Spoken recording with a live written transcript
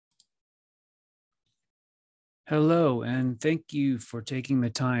Hello, and thank you for taking the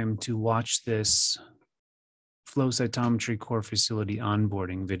time to watch this flow cytometry core facility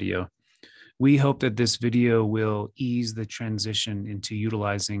onboarding video. We hope that this video will ease the transition into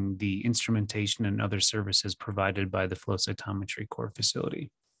utilizing the instrumentation and other services provided by the flow cytometry core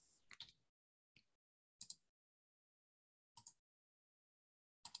facility.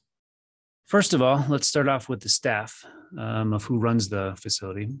 First of all, let's start off with the staff of who runs the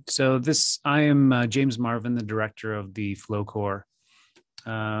facility. So I am James Marvin, the director of the Flow Core.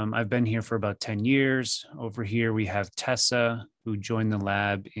 I've been here for about 10 years. Over here, we have Tessa, who joined the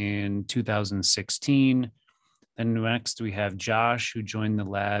lab in 2016. Then next, we have Josh, who joined the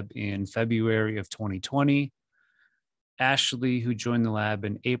lab in February of 2020. Ashley, who joined the lab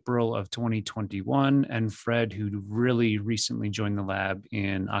in April of 2021, and Fred, who really recently joined the lab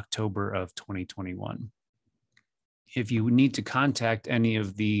in October of 2021. If you need to contact any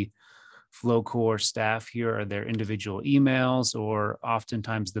of the Flow Core staff, here are their individual emails, or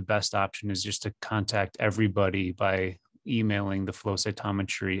oftentimes the best option is just to contact everybody by emailing the flow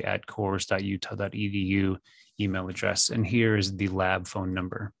cytometry at cores.utah.edu email address. And here is the lab phone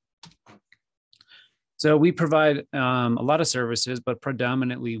number. So we provide a lot of services, but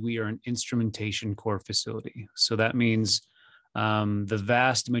predominantly we are an instrumentation core facility. So that means the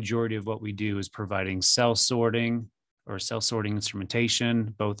vast majority of what we do is providing cell sorting or cell sorting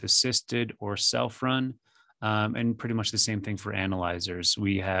instrumentation, both assisted or self-run, and pretty much the same thing for analyzers.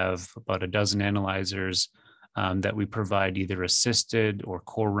 We have about a dozen analyzers that we provide either assisted or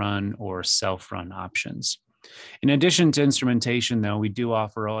core run or self-run options. In addition to instrumentation, though, we do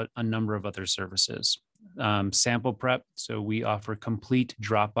offer a number of other services. Sample prep, so we offer complete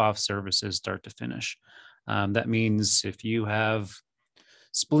drop-off services start to finish. That means if you have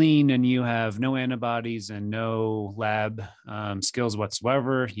spleen and you have no antibodies and no lab skills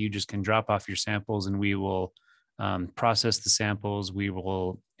whatsoever, you just can drop off your samples and we will process the samples. We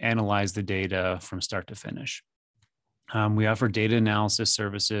will analyze the data from start to finish. We offer data analysis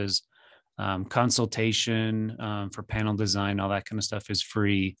services, consultation for panel design, all that kind of stuff is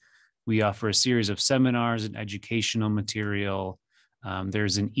free. We offer a series of seminars and educational material.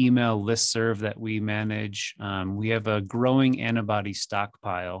 There's an email listserv that we manage. We have a growing antibody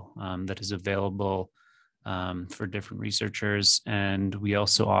stockpile that is available for different researchers. And we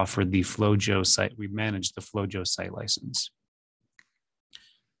also offer the FlowJo site. We manage the FlowJo site license.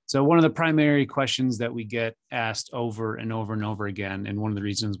 So one of the primary questions that we get asked over and over and over again, and one of the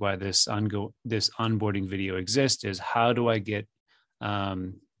reasons why this onboarding video exists, is how do I get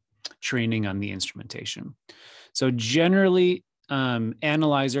training on the instrumentation? So generally,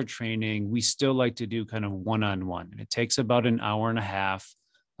 analyzer training, we still like to do kind of one-on-one. It takes about an hour and a half.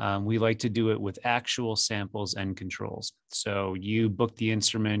 We like to do it with actual samples and controls. So you book the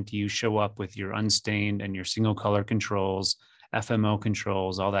instrument, you show up with your unstained and your single color controls, FMO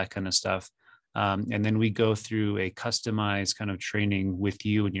controls, all that kind of stuff. And then we go through a customized kind of training with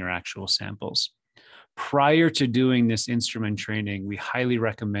you and your actual samples. Prior to doing this instrument training, we highly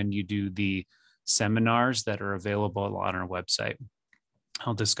recommend you do the seminars that are available on our website.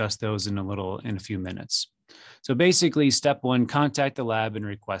 I'll discuss those in a few minutes. So basically, step one, contact the lab and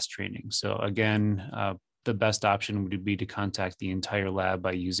request training. So again, the best option would be to contact the entire lab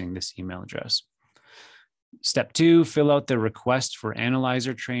by using this email address. Step two, fill out the request for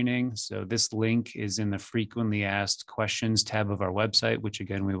analyzer training. So this link is in the frequently asked questions tab of our website, which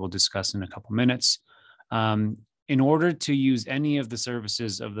again, we will discuss in a couple minutes. In order to use any of the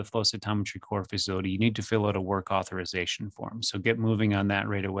services of the flow cytometry core facility, you need to fill out a work authorization form. So get moving on that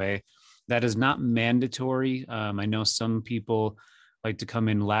right away. That is not mandatory. I know some people like to come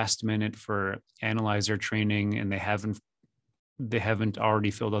in last minute for analyzer training and they haven't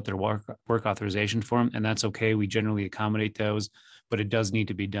already filled out their work authorization form, and that's okay. We generally accommodate those, but it does need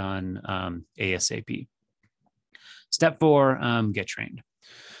to be done ASAP. Step four, get trained.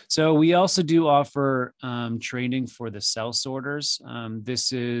 So we also do offer training for the cell sorters.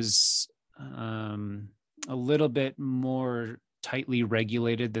 This is a little bit more tightly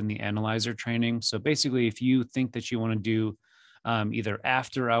regulated than the analyzer training. So basically, if you think that you want to do either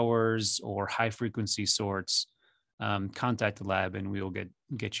after hours or high frequency sorts, contact the lab and we will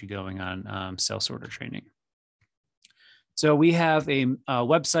get you going on cell sorter training. So we have a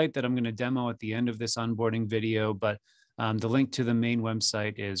website that I'm going to demo at the end of this onboarding video, but the link to the main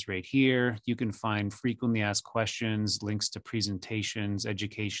website is right here. You can find frequently asked questions, links to presentations,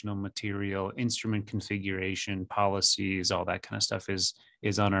 educational material, instrument configuration, policies, all that kind of stuff is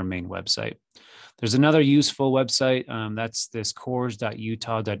on our main website. There's another useful website, that's this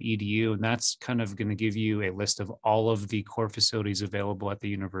cores.utah.edu, and that's kind of going to give you a list of all of the core facilities available at the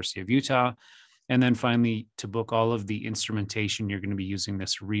University of Utah. And then finally, to book all of the instrumentation, you're going to be using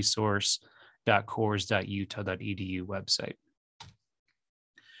this resource.cores.utah.edu website.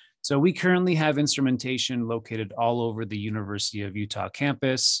 So we currently have instrumentation located all over the University of Utah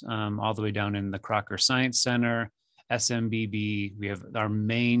campus, all the way down in the Crocker Science Center, SMBB. We have our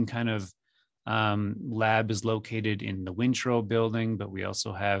main kind of lab is located in the Wintrow building, but we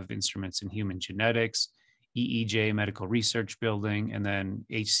also have instruments in human genetics, EEJ Medical Research Building, and then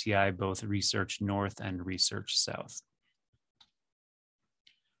HCI, both Research North and Research South.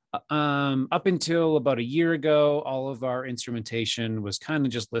 Up until about a year ago, all of our instrumentation was kind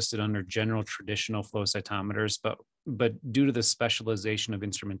of just listed under general traditional flow cytometers, but due to the specialization of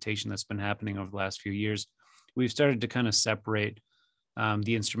instrumentation that's been happening over the last few years, we've started to kind of separate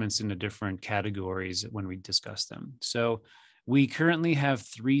the instruments into different categories when we discuss them. So we currently have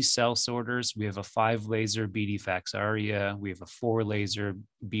 3 cell sorters. We have a 5-laser BD Faxaria, we have a 4-laser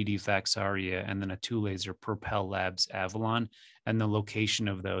BD Faxaria, and then a 2-laser Propel Labs Avalon, and the location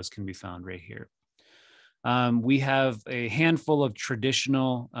of those can be found right here. We have a handful of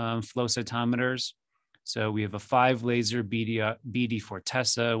traditional flow cytometers. So we have a 5-laser BD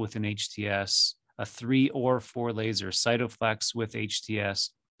Fortessa with an HTS, a 3 or 4-laser Cytoflex with HTS,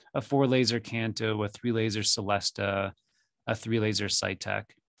 a 4-laser Canto, a 3-laser Celesta, a 3-laser Cytec.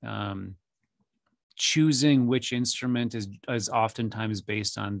 Choosing which instrument is oftentimes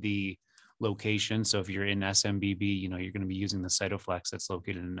based on the location. So if you're in SMBB, you're going to be using the Cytoflex that's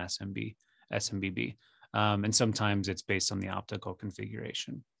located in SMBB. And sometimes it's based on the optical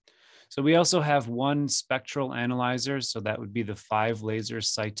configuration. So we also have 1 spectral analyzer. So that would be the 5-laser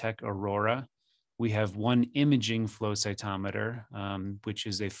Cytec Aurora. We have 1 imaging flow cytometer, which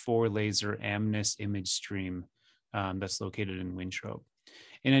is a 4-laser Amnis image stream that's located in Wintrow.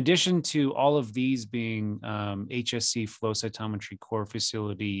 In addition to all of these being HSC flow cytometry core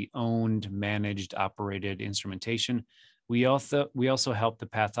facility owned, managed, operated instrumentation, we also help the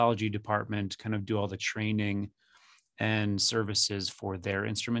pathology department kind of do all the training and services for their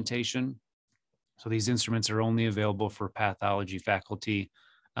instrumentation. So these instruments are only available for pathology faculty,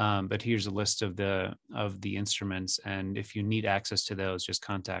 but here's a list of the instruments, and if you need access to those, just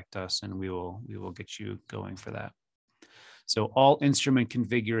contact us and we will get you going for that. So all instrument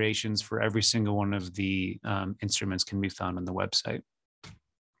configurations for every single one of the instruments can be found on the website.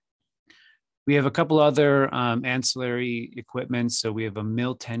 We have a couple other ancillary equipment. So we have a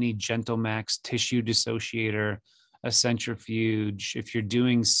Miltenyi GentleMax tissue dissociator, a centrifuge. If you're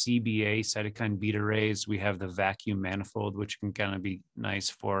doing CBA, cytokine beta arrays, we have the vacuum manifold, which can kind of be nice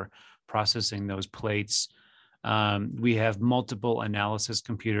for processing those plates. We have multiple analysis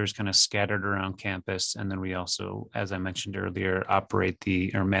computers kind of scattered around campus. And then we also, as I mentioned earlier,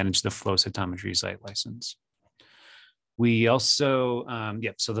 manage the flow cytometry site license. We also,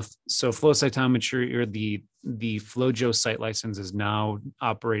 so flow cytometry, or the FlowJo site license, is now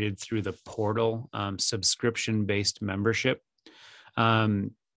operated through the portal subscription-based membership.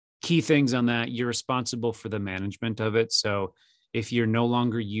 Key things on that: you're responsible for the management of it. So if you're no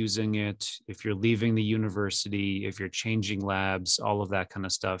longer using it, if you're leaving the university, if you're changing labs, all of that kind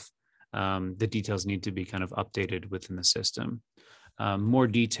of stuff, the details need to be kind of updated within the system. More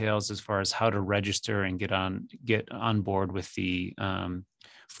details as far as how to register and get on board with the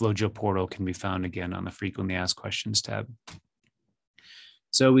FlowJo portal can be found again on the frequently asked questions tab.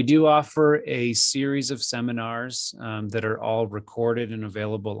 So we do offer a series of seminars that are all recorded and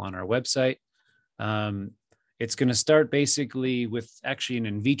available on our website. It's going to start basically with actually an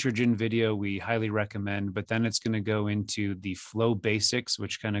Invitrogen video we highly recommend, but then it's going to go into the flow basics,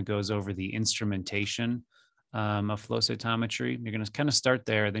 which kind of goes over the instrumentation of flow cytometry. You're going to kind of start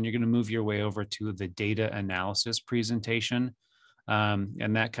there, then you're going to move your way over to the data analysis presentation.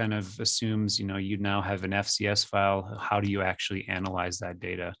 And that kind of assumes, you now have an FCS file. How do you actually analyze that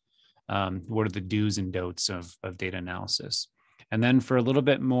data? What are the do's and don'ts of data analysis? And then for a little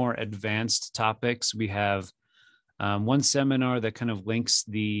bit more advanced topics, we have one seminar that kind of links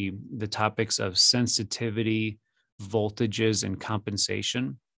the topics of sensitivity, voltages, and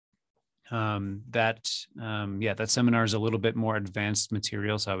compensation. That seminar is a little bit more advanced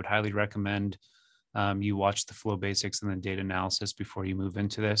material, so I would highly recommend you watch the flow basics and then data analysis before you move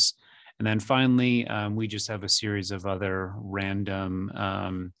into this. And then finally, we just have a series of other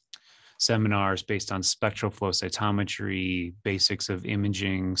random seminars based on spectral flow cytometry, basics of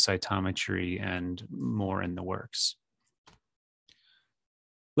imaging cytometry, and more in the works.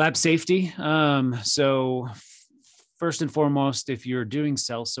 Lab safety. So first and foremost, if you're doing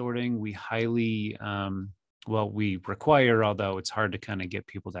cell sorting, we highly, we require, although it's hard to kind of get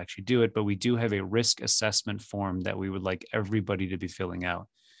people to actually do it, but we do have a risk assessment form that we would like everybody to be filling out.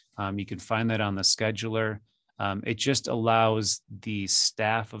 You can find that on the scheduler. It just allows the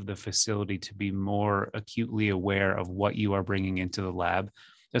staff of the facility to be more acutely aware of what you are bringing into the lab,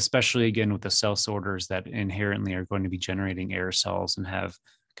 especially again with the cell sorters that inherently are going to be generating aerosols and have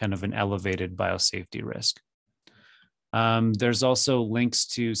kind of an elevated biosafety risk. There's also links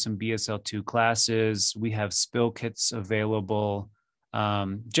to some BSL-2 classes. We have spill kits available.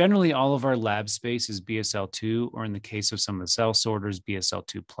 Generally, all of our lab space is BSL-2, or in the case of some of the cell sorters,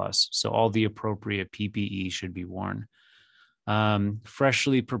 BSL-2 plus. So all the appropriate PPE should be worn.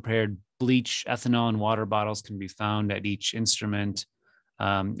 Freshly prepared bleach, ethanol, and water bottles can be found at each instrument.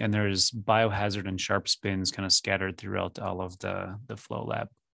 And there's biohazard and sharp spins kind of scattered throughout all of the flow lab.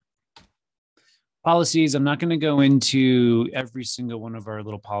 Policies, I'm not going to go into every single one of our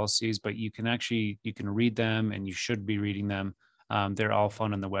little policies, but you can read them, and you should be reading them. They're all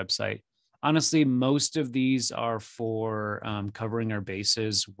fun on the website. Honestly, most of these are for covering our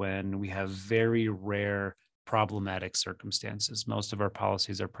bases when we have very rare problematic circumstances. Most of our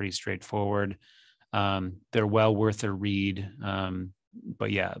policies are pretty straightforward. They're well worth a read.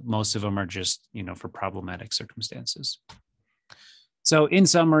 But yeah, most of them are just, for problematic circumstances. So in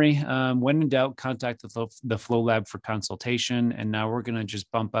summary, when in doubt, contact the Flow Lab for consultation. And now we're going to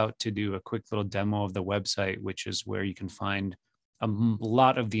just bump out to do a quick little demo of the website, which is where you can find a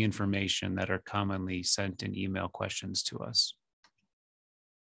lot of the information that are commonly sent in email questions to us.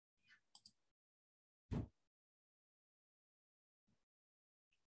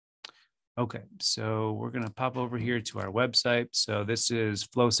 Okay, so we're going to pop over here to our website. So this is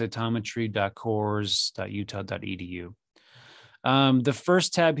flowcytometry.cors.utah.edu. The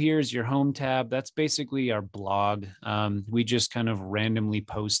first tab here is your home tab. That's basically our blog. We just kind of randomly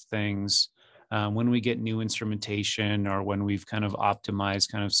post things when we get new instrumentation, or when we've kind of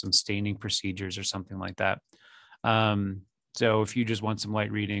optimized kind of some staining procedures or something like that. So if you just want some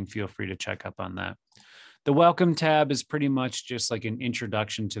light reading, feel free to check up on that. The welcome tab is pretty much just like an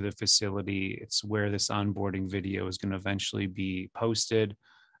introduction to the facility. It's where this onboarding video is going to eventually be posted.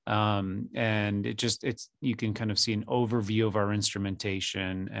 And you can kind of see an overview of our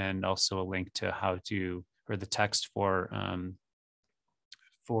instrumentation, and also a link to or the text for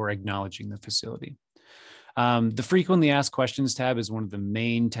acknowledging the facility. The frequently asked questions tab is one of the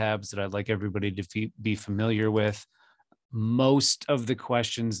main tabs that I'd like everybody to be familiar with. Most of the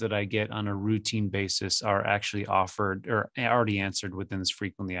questions that I get on a routine basis are actually offered or already answered within this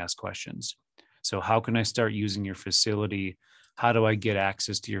frequently asked questions. So how can I start using your facility? How do I get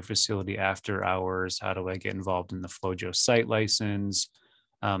access to your facility after hours? How do I get involved in the FlowJo site license?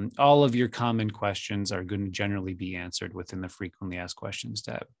 All of your common questions are going to generally be answered within the frequently asked questions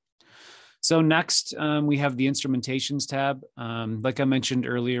tab. So next, we have the instrumentations tab. Like I mentioned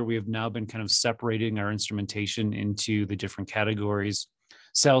earlier, we have now been kind of separating our instrumentation into the different categories: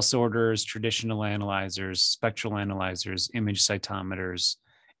 cell sorters, traditional analyzers, spectral analyzers, image cytometers,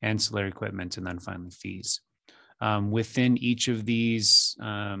 ancillary equipment, and then finally fees. Within each of these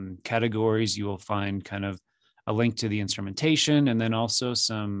categories, you will find kind of a link to the instrumentation, and then also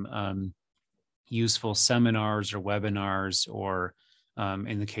some useful seminars or webinars, or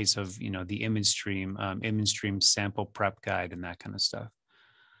in the case of the image stream sample prep guide and that kind of stuff.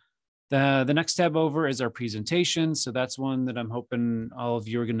 The next tab over is our presentation. So that's one that I'm hoping all of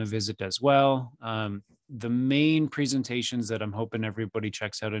you are going to visit as well. The main presentations that I'm hoping everybody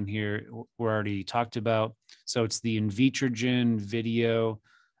checks out in here were already talked about. So it's the Invitrogen video,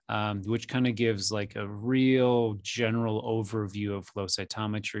 which kind of gives like a real general overview of flow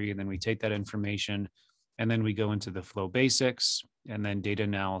cytometry. And then we take that information, and then we go into the flow basics, and then data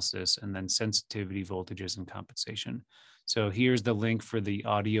analysis, and then sensitivity, voltages, and compensation. So here's the link for the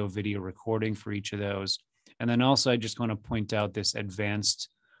audio video recording for each of those. And then also, I just want to point out this advanced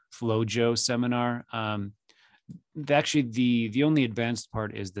FlowJo seminar. Actually, the only advanced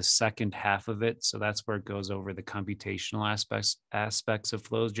part is the second half of it. So that's where it goes over the computational aspects of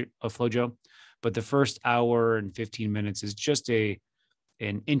FlowJo. But the first hour and 15 minutes is just an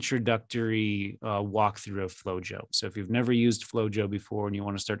introductory walkthrough of FlowJo. So if you've never used FlowJo before and you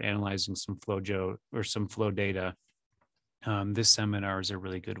want to start analyzing some FlowJo or some flow data, this seminar is a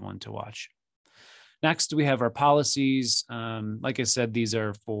really good one to watch. Next, we have our policies. Like I said, these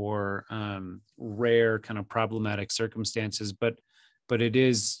are for rare kind of problematic circumstances, but it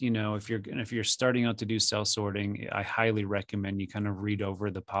is, if you're starting out to do cell sorting, I highly recommend you kind of read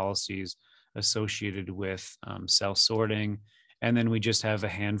over the policies associated with cell sorting. And then we just have a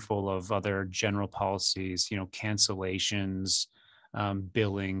handful of other general policies, cancellations,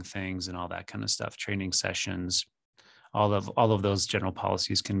 billing things, and all that kind of stuff, training sessions. All of those general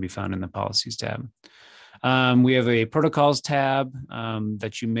policies can be found in the policies tab. We have a protocols tab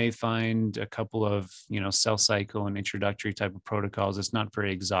that you may find a couple of, cell cycle and introductory type of protocols. It's not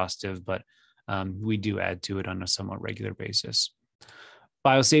very exhaustive, but we do add to it on a somewhat regular basis.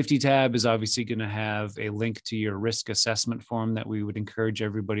 Biosafety tab is obviously going to have a link to your risk assessment form that we would encourage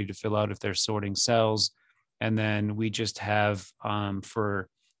everybody to fill out if they're sorting cells. And then we just have for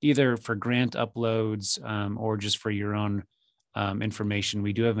either for grant uploads or just for your own information,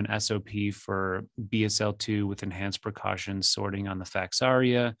 we do have an SOP for BSL2 with enhanced precautions sorting on the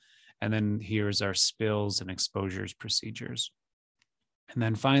Faxaria. And then here's our spills and exposures procedures. And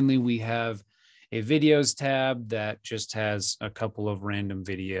then finally, we have a videos tab that just has a couple of random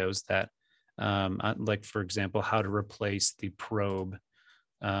videos that, like for example, how to replace the probe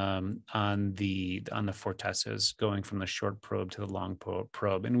on the Fortesas, going from the short probe to the long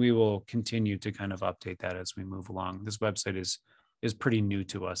probe. And we will continue to kind of update that as we move along. This website is pretty new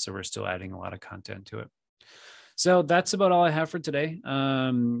to us, so we're still adding a lot of content to it. So that's about all I have for today.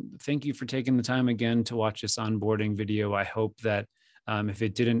 Thank you for taking the time again to watch this onboarding video. I hope that if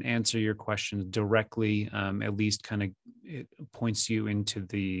it didn't answer your questions directly, at least kind of it points you into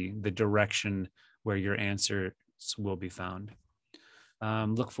the direction where your answers will be found.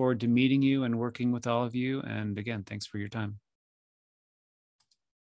 Look forward to meeting you and working with all of you. And again, thanks for your time.